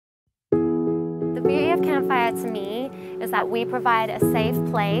The beauty of Campfire to me is that we provide a safe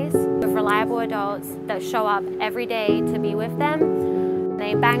place with reliable adults that show up every day to be with them.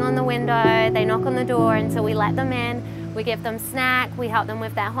 They bang on the window, they knock on the door until we let them in. We give them snack, we help them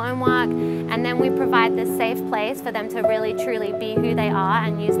with their homework, and then we provide this safe place for them to really truly be who they are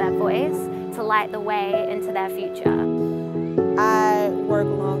and use their voice to light the way into their future. I work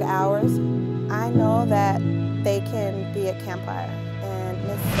long hours. I know that they can be at Campfire, and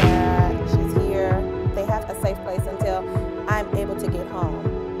Miss Sarah, she's here. They have a safe place until I'm able to get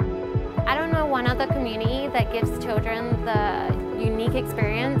home. I don't know one other community that gives children the unique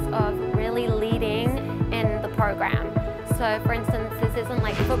experience of really leading in the program. So for instance, this isn't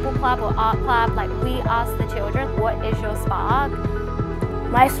like football club or art club. Like, we ask the children, what is your spark?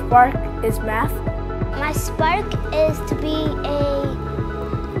 My spark is math. My spark is to be a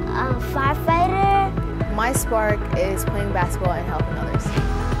firefighter. My spark is playing basketball and helping others.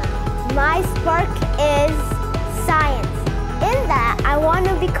 My spark is science. In that, I want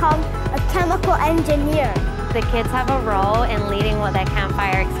to become a chemical engineer. The kids have a role in leading what their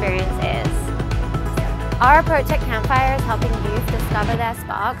Campfire experience is. Our approach at Campfire is helping youth discover their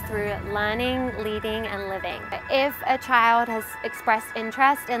spark through learning, leading, and living. If a child has expressed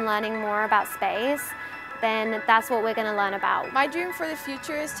interest in learning more about space, then that's what we're going to learn about. My dream for the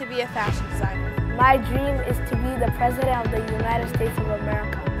future is to be a fashion designer. My dream is to be the President of the United States of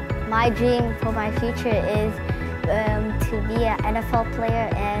America. My dream for my future is to be an NFL player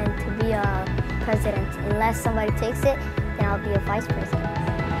and to be a president. Unless somebody takes it, then I'll be a vice president.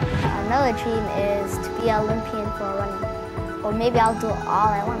 Another dream is to be an Olympian for running. Or maybe I'll do it all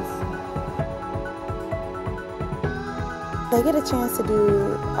at once. They get a chance to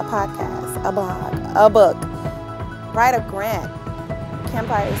do a podcast, a blog, a book, write a grant.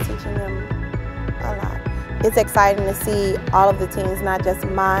 Campfire is teaching them a lot. It's exciting to see all of the teens, not just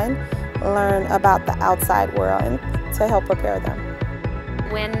mine, learn about the outside world and to help prepare them.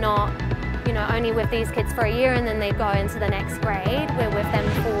 We're not, only with these kids for a year and then they go into the next grade. We're with them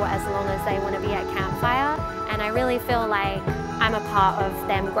for as long as they want to be at Campfire, and I really feel like I'm a part of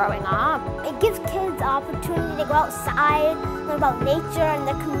them growing up. It gives kids the opportunity to go outside, learn about nature and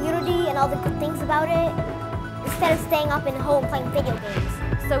their community and all the good things about it, instead of staying up in home playing video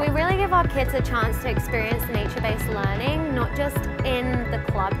games. So we really give our kids a chance to experience nature-based learning, not just in the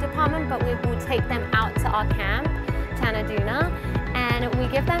club department, but we will take them out to our camp, Tanaduna, and we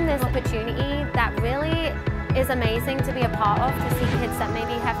give them this opportunity that really is amazing to be a part of, to see kids that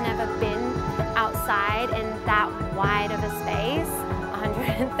maybe have never been outside in that wide of a space,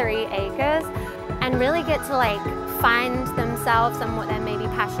 103 acres, and really get to find themselves and what they're maybe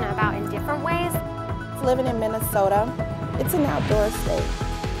passionate about in different ways. Living in Minnesota, it's an outdoor state,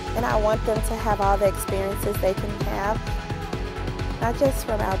 and I want them to have all the experiences they can have, not just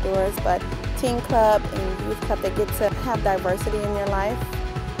from outdoors, but teen club and youth club. They get to have diversity in their life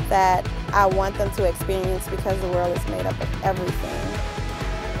that I want them to experience, because the world is made up of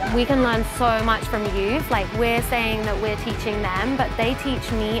everything. We can learn so much from youth. We're saying that we're teaching them, but they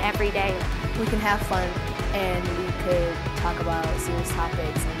teach me every day. We can have fun and we could talk about serious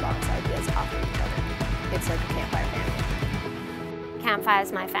topics and bounce ideas off of each other. It's like a Campfire family. Campfire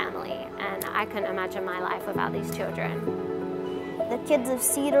is my family, and I couldn't imagine my life without these children. The kids of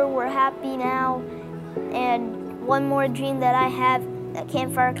Cedar were happy now, and one more dream that I have, that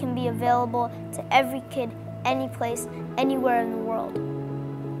Campfire can be available to every kid, any place, anywhere in the world.